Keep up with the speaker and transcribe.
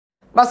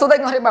Bà số đây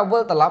ngồi đây bà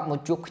vơ tờ lọc một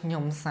chút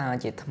nhóm xa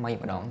chỉ thầm mây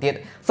mà đón tiết.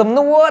 Sầm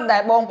nua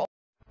đại bông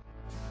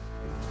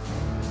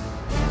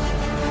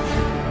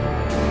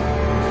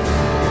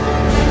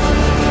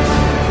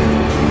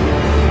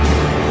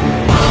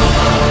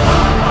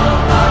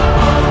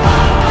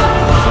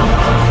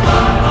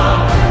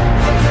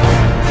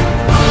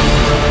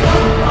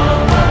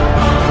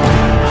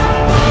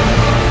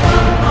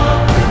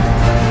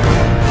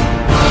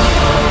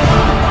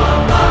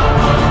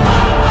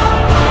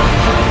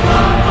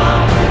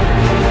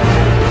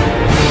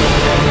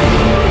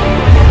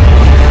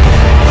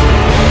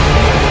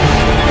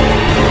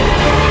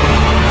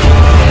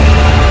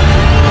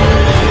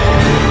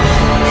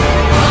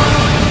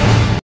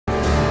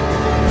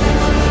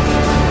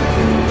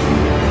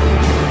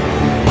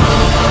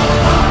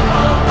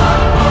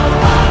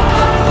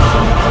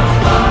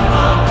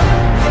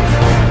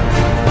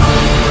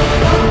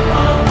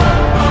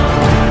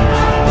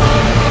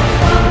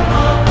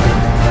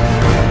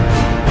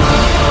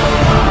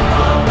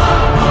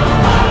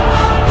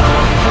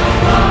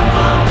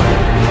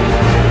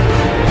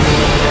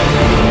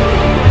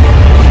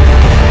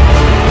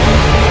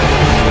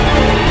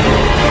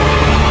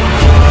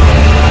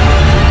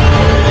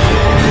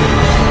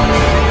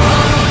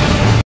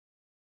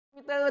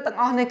ទាំង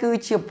អស់នេះគឺ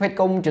ជាប្រភេទ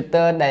កុំព្យូ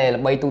ទ័រដែល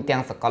ល្បីទូទាំ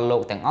ងសកលលោ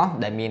កទាំងអស់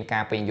ដែលមានកា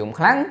រពេញនិយម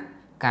ខ្លាំង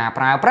ការ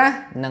ប្រើប្រាស់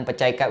និងបច្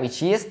ចេកវិទ្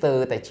យាស្ទើរ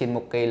តែឈាន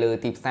មុខគេលើ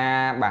ទីផ្សារ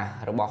បាទ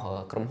របស់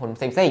ក្រុមហ៊ុន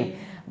ផ្សេងៗ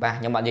បាទ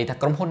ខ្ញុំអត់និយាយថា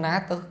ក្រុមហ៊ុនណា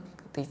ទៅ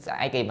ទីស្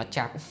អែកគេមក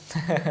ចាប់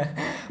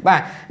បា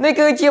ទនេះ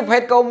គឺជាប្រភេ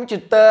ទកុំព្យូ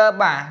ទ័រ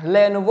បាទ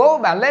Lenovo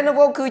បាទ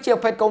Lenovo គឺជាប្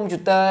រភេទកុំព្យូ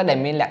ទ័រដែល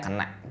មានលក្ខ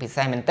ណៈពិ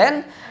សេសមែនទែន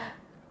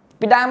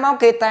ពីដើមមក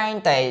គេតែង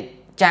តែ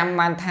ចាំ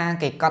បានថា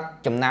គេកត់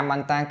ចំណាំបា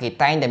នថាគេ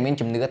តែងតែមាន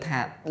ជំនឿថា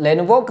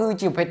Lenovo គឺ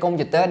ជាប្រភេទកុំព្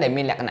យូទ័រដែល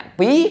មានលក្ខណៈ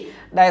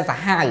2ដែលសា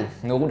ហាវ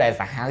ងងដែល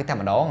សាហាវតែ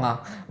ម្ដង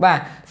បាទ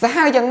សា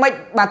ហាវយ៉ាងម៉េច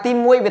បាទទី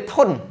1វាធ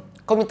ន់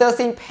កុំព្យូទ័រ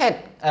Thinkpad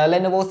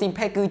Lenovo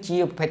Thinkpad គឺជា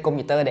ប្រភេទកុំព្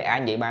យូទ័រដែលអាច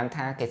និយាយបាន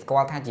ថាគេស្គា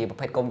ល់ថាជាប្រ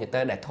ភេទកុំព្យូទ័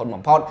រដែលធន់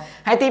បំផុត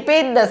ហើយទី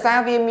2ដោយសារ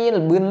វាមាន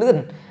ល្បឿនលឿន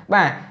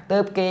បាទទៅ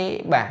គេ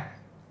បាទ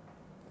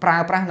ប្រើ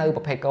ប្រាស់នៅ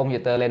ប្រភេទកុំព្យូ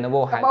ទ័រ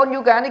Lenovo ហើយបងយូ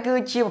ហ្គានេះគឺ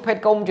ជាប្រភេទ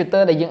កុំព្យូទ័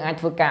រដែលយើងអាច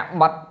ធ្វើការ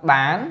បត់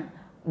បាន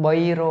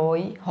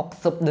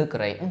360ដឺក្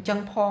រេអញ្ចឹង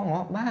ផង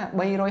បាទ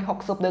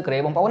360ដឺក្រេ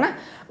បងប្អូនណា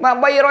បាទ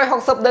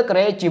360ដឺក្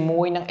រេជា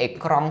មួយនឹងអេ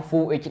ក្រង់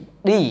Full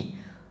HD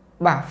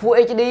បាទ Full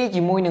HD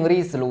ជាមួយនឹង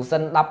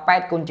resolution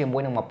 18 គុណជាមួ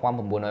យនឹង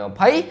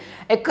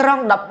1920អេក្រ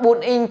ង់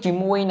14 inch ជា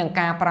មួយនឹង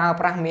ការប្រើ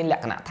ប្រាស់មានល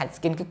ក្ខណៈ touch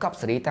screen គឺកប់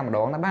សេរីតែម្ដ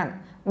ងណាបាទ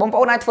បងប្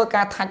អូនអាចធ្វើ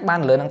ការ touch បាន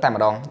លើនឹងតែ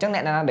ម្ដងអញ្ចឹងអ្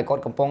នកណាដែលគា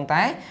ត់កំពុង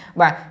តែ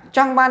បាទច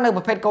ង់បាននៅ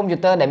ប្រភេទកុំព្យូ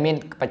ទ័រដែលមាន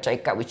បច្ចេ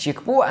កវិទ្យា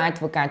ខ្ពស់អាច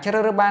ធ្វើការជ្រើ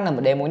សរើសបាននៅ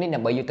model មួយនេះដើ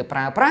ម្បីយកទៅប្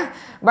រើប្រាស់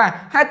បាទ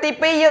ហើយទី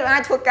2យើងអា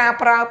ចធ្វើការ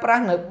ប្រើប្រា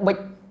ស់នៅប៊ិច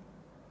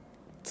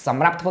ស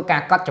ម្រាប់ធ្វើការ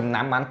កត់ចំ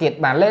ណាំបានទៀត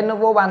បាទ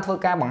Lenovo បានធ្វើ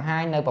ការបង្ហា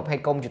ញនៅប្រភេទ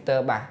កុំព្យូទ័រ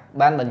បាទ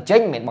បានបញ្ចេញ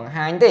មិនបង្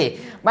ហាញទេ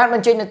បានប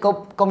ញ្ចេញនៅ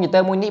កុំព្យូទ័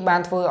រមួយនេះបា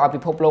នធ្វើឲ្យពិ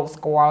ភពលោក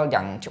ស្គាល់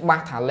យ៉ាងច្បា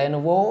ស់ថា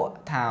Lenovo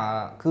ថា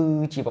គឺ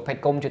ជាប្រភេទ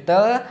កុំព្យូ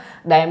ទ័រ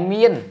ដែល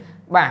មាន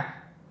បាទ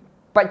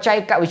បច្ចេ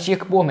កវិទ្យា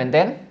ខ្ពស់មែន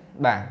ទែន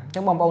បាទអញ្ចឹ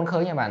ងបងប្អូនឃើ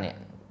ញហើយបាទនេះ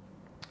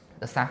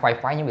ដោយសារ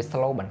Wi-Fi ខ្ញុំវា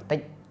slow បន្តិច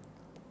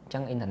អញ្ចឹ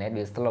ងអ៊ីនធឺណិត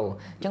វា slow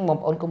អញ្ចឹងបង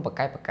ប្អូនកុំប្រ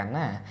កែកប្រកាន់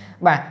ណា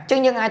បាទអញ្ចឹង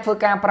យើងអាចធ្វើ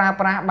ការប្រើ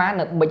ប្រាស់បាន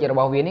នៅប៊ិចរប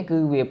ស់វានេះគឺ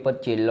វាពិត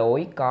ជាលយ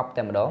កប់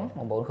តែម្ដងប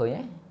ងប្អូនឃើញ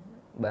ទេ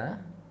បាទ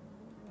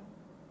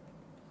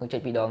ខ្ញុំចុច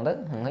ពីរដងទៅ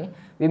ហ្នឹង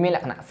វាមានល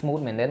ក្ខណៈ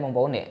smooth មែនទែនបង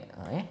ប្អូននេះ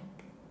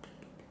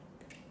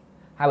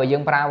ហើយបើយើ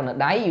ងប្រើនៅ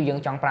ដៃយើង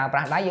ចង់ប្រើប្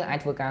រាស់ដៃយើងអាច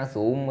ធ្វើការ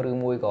zoom ឬ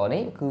មួយក៏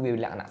នេះគឺវា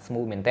លក្ខណៈ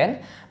smooth មែនទែន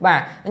បាទ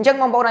អញ្ចឹង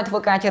បងប្អូនអាចធ្វើ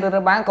ការជ្រើសរើ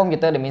សបានកុំព្យូ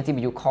ទ័រដែលមាន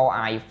CPU Core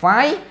i5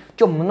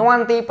 ចំនួន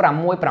ទី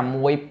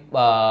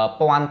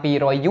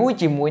66200U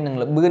ជាមួយនឹង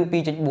ល្បឿន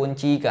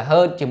 2.4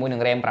 GHz ជាមួយនឹ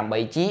ង RAM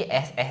 8GB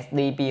SSD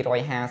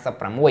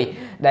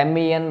 256ដែល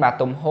មានបាទ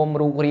ទំហំ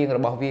រូបរាងរ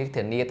បស់វា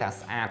ធានាថា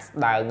ស្អាតស្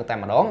ដើងតែ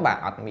ម្ដងបាទ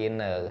អត់មាន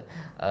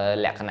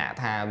លក្ខណៈ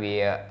ថាវា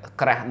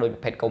ក្រាស់ដោយប្រ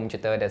ភេទកុំព្យូ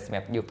ទ័រដែលសម្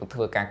រាប់យកទៅធ្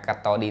វើការកា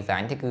ត់ត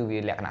design ទេគឺវា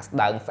លក្ខណៈស្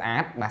ដើងស្អា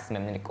តបាទសម្រា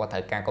ប់អ្នកគាត់ត្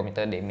រូវការកុំព្យូ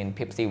ទ័រដែលមាន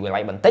ភាពស៊ីវិល័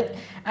យបន្តិច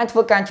អាចធ្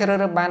វើការជ្រើស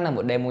រើសបាននៅ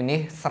model មួយនេះ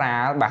ស្រា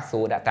លបាទស្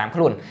រួលដាក់តាមខ្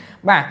លួន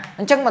បាទ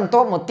អញ្ចឹងបន្ទា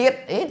ប់មកទៀត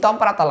តំ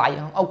ប្រាប់តម្លៃ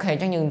អូខេអ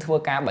ញ្ចឹងយើងធ្វើ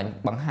ការ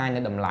បង្ហាញនៅ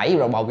តម្លៃ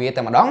របស់វា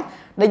តែម្ដង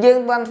ដែលយើង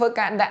បានធ្វើ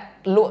ការដាក់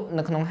លក់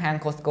នៅក្នុងហាង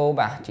Costco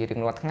បាទជារៀង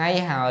រាល់ថ្ងៃ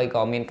ហើយ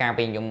ក៏មានការ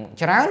ពេញនិយម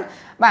ច្រើន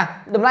បាទ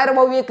តម្លៃរប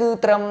ស់វាគឺ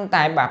ត្រឹម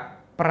តែបាទ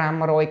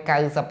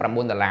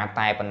$599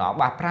តែប៉ុណ្ណោះ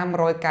បាទ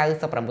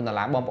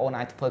$599បងប្អូន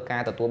អាចធ្វើកា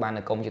រទទួលបាន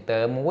នៅកុំព្យូទ័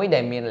រមួយដែ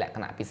លមានលក្ខ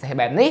ណៈពិសេស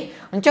បែបនេះ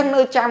អញ្ចឹង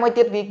នៅចាំមួយ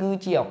ទៀតវាគឺ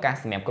ជាឱកាស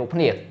សម្រាប់គ្រប់គ្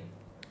នា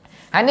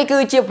ហើយនេះគឺ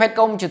ជាប្រភេទ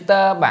កុំព្យូទ័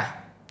របាទ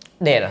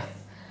Dell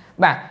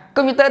បាទ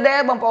កុំព្យូទ័រ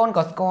Dell បងប្អូន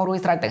ក៏ស្គាល់រួច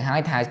ស្រេចទៅហើ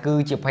យថាគឺ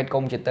ជាប្រភេទ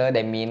កុំព្យូទ័រ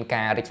ដែលមាន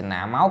ការរចនា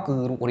មកគឺ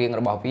រូបរាង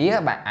របស់វា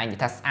បាទអាចនិយាយ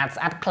ថាស្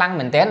អាតខ្លាំង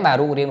មែនទែនបាទ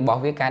រូបរាងរប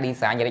ស់វាការ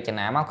design រច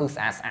នាមកគឺ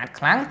ស្អាត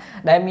ខ្លាំង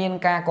ដែលមាន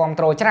ការគ្រប់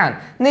គ្រងច្រើន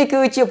នេះ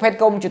គឺជាប្រភេទ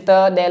កុំព្យូទ័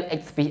រ Dell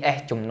XPS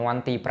ចំនួន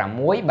ទី6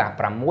បាទ6300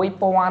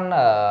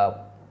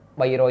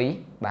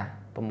បាទ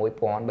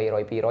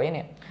6300 200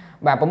នេះ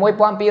បាទ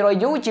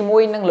 6200U ជាមួ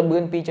យនឹងល្បឿ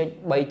ន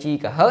 2.3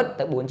 GHz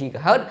ទៅ 4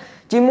 GHz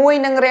ជាមួយ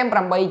នឹង RAM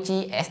 8GB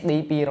SSD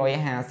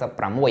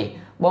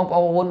 256 បងប្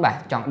អូនបាទ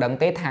ចង់ដឹង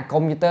ទេថា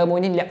កុំព្យូទ័រមួយ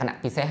នេះលក្ខណៈ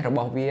ពិសេសរប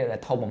ស់វាដែល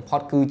ធំបំផុត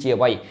គឺជា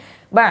អ្វី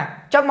បាទ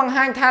ចង់បង្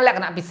ហាញថាលក្ខ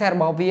ណៈពិសេសរ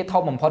បស់វា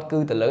ធំបំផុតគឺ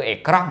ទៅលើអេ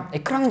ក្រង់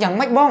យ៉ាង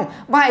ម៉េចបង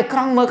បាទអេក្រ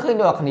ង់មើលឃើញ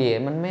ដូចគ្នា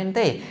មិនមែន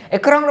ទេអេ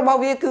ក្រង់របស់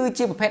វាគឺ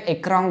ជាប្រភេទអេ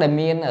ក្រង់ដែល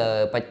មាន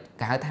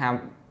គេហៅថា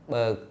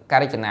ការ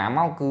រចនាម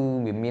កគឺ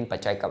វាមានប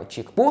ច្ចេកវិទ្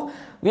យាខ្ពស់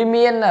វា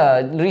មាន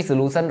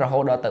resolution រហូ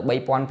តដល់ទៅ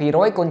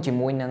 3200 គុណជា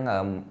មួយនឹង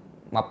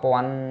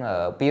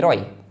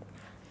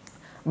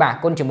 1200 បាទ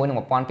គុណជាមួយនឹង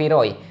 1200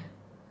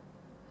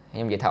 ខ្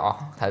ញុំនិយាយថាអស់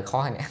ត្រូវខុស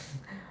ហើយនេះ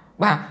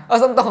បាទអ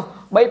សុំតោះ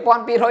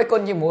 3200 គុ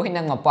ណជាមួយ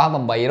នឹង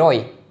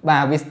 1800 បា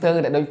ទវាស្ទើរ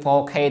តែដូច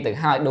 4K ទៅ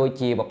ហើយដូច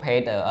ជាប្រភេទ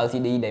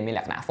LCD ដែលមានល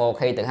ក្ខណៈ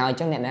 4K ទៅហើយអញ្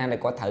ចឹងអ្នកណាដែល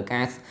គាត់ត្រូវ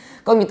ការ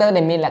កុំព្យូទ័រ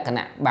ដែលមានលក្ខ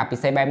ណៈបាទពិ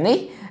សេសបែបនេះ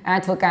អាច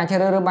ធ្វើការជ្រើស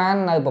រើសបាន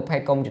នៅប្រភេទ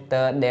កុំព្យូ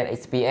ទ័រ Dell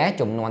XPS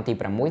ចំនួនទី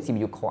 6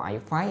 CPU Core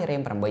i5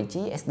 RAM 8GB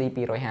SSD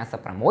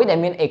 256 ដែល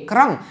មានអេក្រ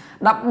ង់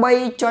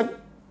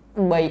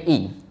 13.3 អ៊ី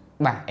ង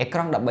បាទអេក្រ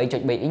ង់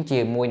 13.3 អ៊ីងជា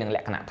មួយនឹងល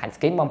ក្ខណៈ Touch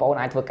Screen បងប្អូន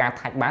អាចធ្វើការ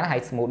Touch បានហើ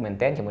យ smooth មែន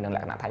ទែនជាមួយនឹងល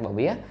ក្ខណៈ Touch របស់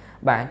វា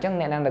បាទអញ្ចឹង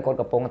អ្នកណាដែលគាត់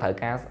កំពុងត្រូវ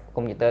ការ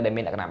កុំព្យូទ័រដែល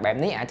មានលក្ខណៈបែប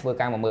នេះអាចធ្វើ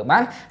ការមកមើលបា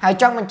នហើយ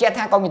ចង់បញ្ជាក់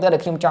ថាកុំព្យូទ័រដែ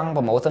លខ្ញុំចង់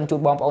ប្រម៉ូសិនជូន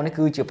បងប្អូននេះ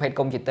គឺជាប្រភេទ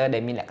កុំព្យូទ័រដែ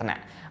លមានលក្ខណៈ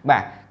បា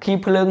ទ key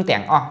ភ្លើងទាំ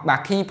ងអស់បាទ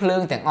key ភ្លើ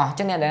ងទាំងអស់អញ្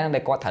ចឹងអ្នកដែ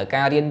លគាត់ត្រូវ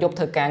ការរៀនយប់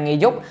ធ្វើការងារ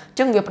យប់អញ្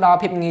ចឹងវាផ្ដល់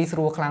ភាពងាយស្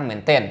រួលខ្លាំងមែន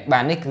ទែនបា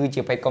ទនេះគឺ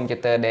ជាប្រភេទកុំព្យូ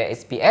ទ័រ Dell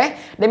XPS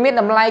ដែលមាន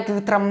តម្លៃគឺ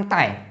ត្រឹម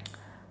តែ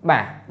បា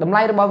ទតម្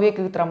លៃរបស់វា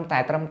គឺត្រឹមតែ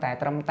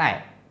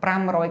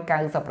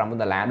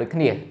$599 ដូចគ្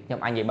នាខ្ញុំ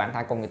អាចនិយាយបាន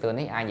ថាកុំព្យូទ័រ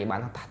នេះអាចនិយាយបាន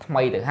ថាថ្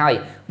មីទៅហើយ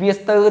វា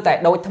ស្ទើរតែ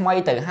ដូចថ្មី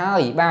ទៅហើ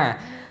យបាទ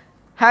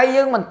ហើយ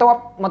យើងបន្ទាប់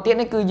មកទៀត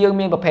នេះគឺយើង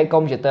មានប្រភេទ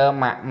កុំព្យូទ័រ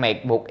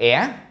MacBook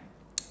Air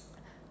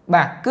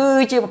បាទគឺ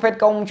ជាប្រភេទ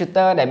កុំព្យូ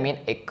ទ័រដែលមាន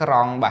អេក្រ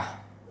ង់បាទ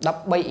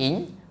13អ៊ីង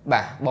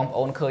បាទបងប្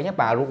អូនឃើញ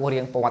បាទរូប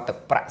រាងពណ៌ទឹក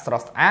ប្រាក់ស្រ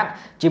ស់ស្អាត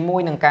ជាមួ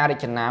យនឹងការរ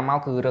ចនាមក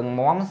គឺរឹង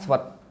មាំស្វិ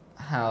ត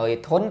ហើយ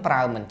ធន់ប្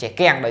រើមិនចេះ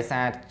គាំងដោយសា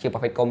រជាប្រ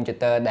ភេទកុំព្យូ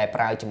ទ័រដែល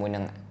ប្រើជាមួយនឹ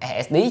ង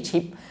SSD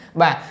chip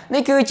បាទ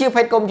នេះគឺជាប្រ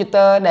ភេទកុំព្យូ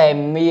ទ័រដែល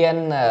មាន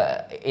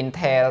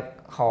Intel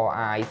Core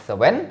i7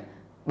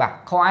 បាទ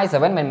Core i7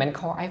 មិនមែន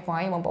Core i5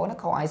 បងប្អូនណា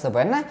Core i7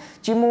 ណា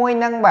ជាមួយ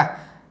នឹងបាទ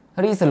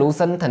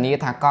resolution ធានា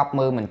ថាកប់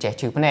មើលមិនចេះ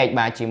ឈឺភ្នែក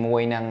បាទជាមួ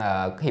យនឹង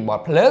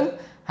keyboard ភ្លើង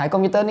ហើយកុំ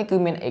ព្យូទ័រនេះគឺ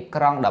មានអេ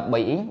ក្រង់13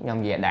អ៊ីងខ្ញុំ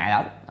និយាយដែរអ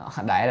ត់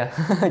ដែរ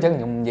អញ្ចឹង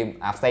ខ្ញុំនិយាយ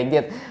អាផ្សេងទៀ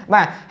ត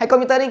បាទហើយកុំ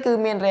ព្យូទ័រនេះគឺ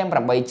មាន RAM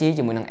 8GB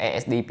ជាមួយនឹង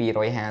SSD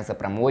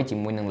 256ជា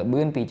មួយនឹងល្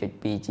បឿន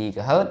 2.2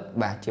 GHz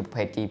បាទជាប្រ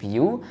ភេទ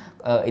GPU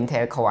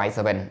Intel Core i7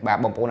 បាទ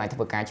បងប្អូនអាចធ្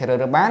វើការជ្រើស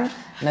រើសបាន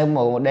នៅ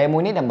model មួ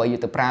យនេះដើម្បីយក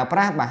ទៅប្រើប្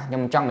រាស់បាទខ្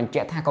ញុំចង់បញ្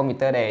ជាក់ថាកុំព្យូ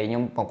ទ័រដែលខ្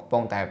ញុំកំពុ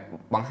ងតែ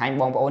បង្ហាញ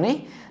បងប្អូននេះ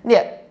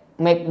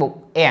MacBook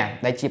Air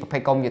ដែលជាប្រភេ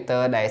ទកុំព្យូទ័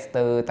រដែលស្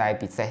ទើរតែ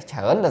ពិសេសច្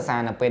រើនដោយសារ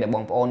នៅពេលដែលប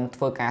ងប្អូន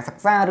ធ្វើការសិ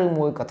ក្សាឬ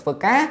មួយក៏ធ្វើ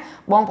ការ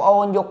បងប្អូ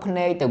នយកភ្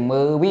នែកទៅ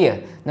មើលវា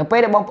នៅពេល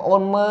ដែលបងប្អូ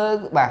នមើល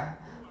បាទ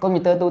កុំព្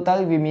យូទ័រទូទៅ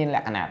វាមានល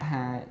ក្ខណៈ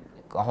ថា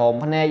ក្រហម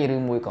ភ្នែកឬ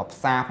មួយក៏ផ្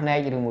សាភ្នែ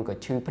កឬមួយក៏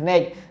ឈឺភ្នែក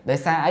ដោយ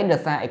សារអីដោ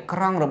យសារអេក្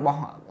រង់របស់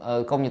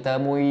កុំព្យូទ័រ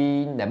មួយ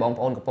ដែលបង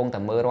ប្អូនកំពុងតែ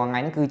មើលរាល់ថ្ងៃ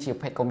នេះគឺជាប្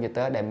រភេទកុំព្យូ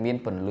ទ័រដែលមាន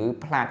ពន្លឺ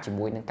ផ្លាតជា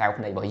មួយនឹងកែវ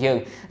ភ្នែករបស់យើង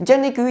អញ្ចឹង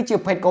នេះគឺជា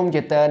ប្រភេទកុំព្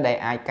យូទ័រដែល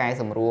អាចកែ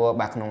សម្រួល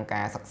បាទក្នុង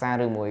ការសិក្សា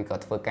ឬមួយក៏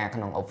ធ្វើការក្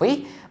នុង Office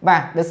បា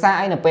ទដោយសារ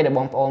អីនៅពេលដែលប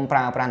ងប្អូនប្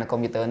រើប្រាស់នៅកុំ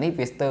ព្យូទ័រនេះ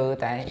វាស្ទើរ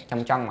តែខ្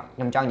ញុំចង់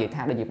និយាយ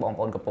ថាដូចជាបង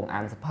ប្អូនកំពុងអា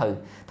នសៀវភៅ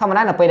ធម្ម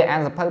តានៅពេលដែលអា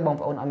នសៀវភៅបង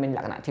ប្អូនអត់មានល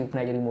ក្ខណៈឈឺភ្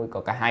នែកឬមួយក៏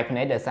កាហាយភ្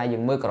នែកដោយសារយើ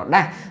ងមើលក្រ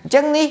ដាស់អញ្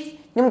ចឹងនេះ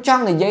ខ្ញុំច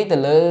ង់និយាយទៅ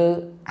លើ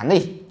អា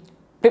នេះ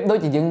ប្រៀបដូច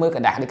ជាយើងមើលក្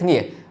រដាស់ដូចគ្នា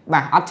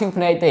បាទអត់ឈឺ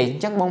ភ្នែកទេអ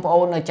ញ្ចឹងបងប្អូ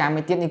ននៅចាំ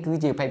មួយទៀតនេះគឺ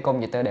ជាប្រភេទកុំ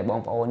ព្យូទ័រដែលបង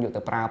ប្អូនយក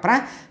ទៅប្រើប្រា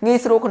ស់ងាយ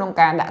ស្រួលក្នុង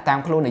ការដាក់តាម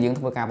ខ្លួនដែលយើង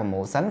ធ្វើការ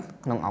promotion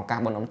ក្នុងឱកាស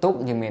បុណ្យអុំទូក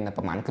យើងមាន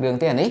ប្រមាណគ្រឿង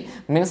ទេអានេះ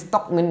មាន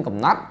stock មានកំ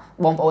ណត់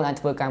បងប្អូនអាច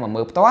ធ្វើការមក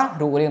មើលផ្ទាល់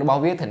រូបរាងរប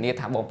ស់វាធានា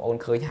ថាបងប្អូន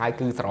ឃើញហើយ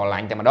គឺស្រឡា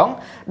ញ់តែម្ដង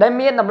ដែល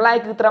មានតម្លៃ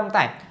គឺត្រឹម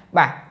តែ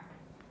បាទ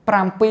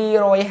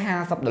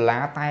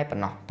$750តែប៉ុ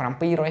ណ្ណោះ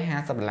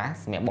$750សម្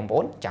រាប់បងប្អូ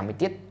នចាំមួយ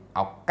ទៀត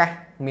ឱកាស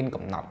មាន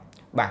កំណត់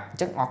បាទអញ្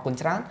ចឹងអរគុណ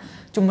ច្រើន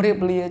ជម្រាប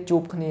លាជួ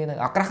បគ្នានៅ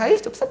ឱកាសអី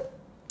ជប់សិន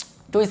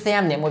ជួយ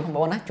share ម្នាក់មួយបងប្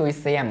អូនណាជួយ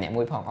share ម្នាក់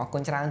មួយផងអរគុ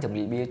ណច្រើនជម្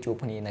រាបលាជួប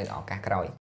គ្នានៅឱកាសក្រោយ